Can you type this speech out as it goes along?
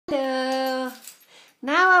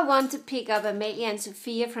Now I want to pick up Amalie and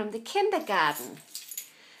Sophia from the kindergarten.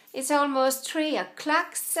 It's almost 3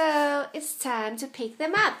 o'clock, so it's time to pick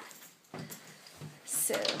them up.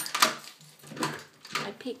 So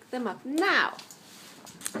I pick them up now.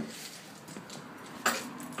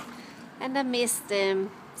 And I miss them,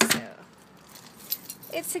 so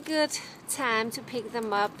it's a good time to pick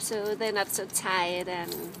them up so they're not so tired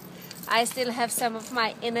and I still have some of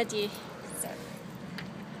my energy. So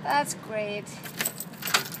that's great.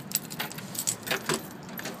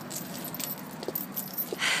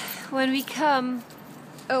 When we come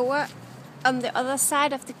over on the other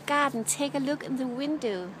side of the garden, take a look in the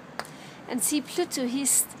window and see Pluto.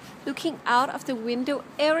 He's looking out of the window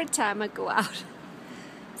every time I go out.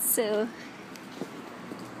 So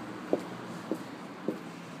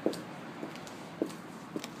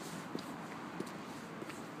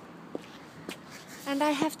and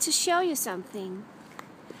I have to show you something.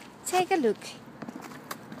 Take a look.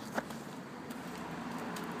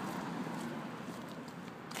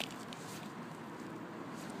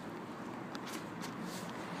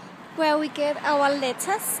 Where we get our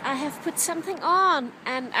letters, I have put something on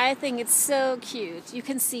and I think it's so cute. You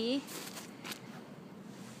can see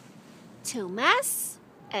Thomas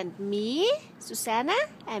and me, Susanna,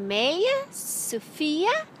 Amalie,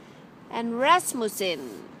 Sophia and Rasmussen.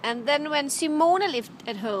 And then when Simone lived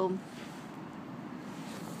at home.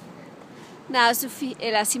 Now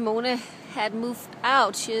Simone had moved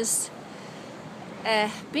out. She's a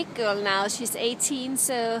big girl now. She's 18,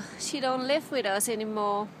 so she don't live with us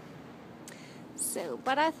anymore. So,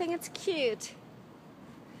 but I think it's cute.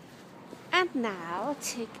 And now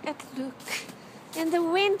take a look in the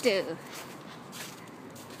window.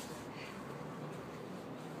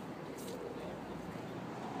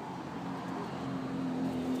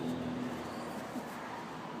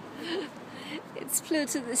 It's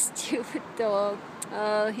Pluto the stupid dog.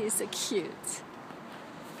 Oh, he's so cute.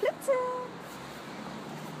 Pluto!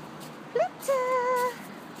 Pluto!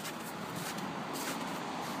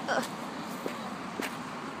 Oh.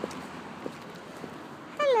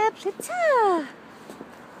 Hello, Pluto!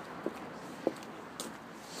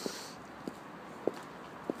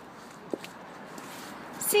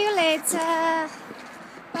 See you later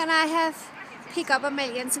when I have pick up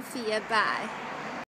Amalie and Sophia. Bye.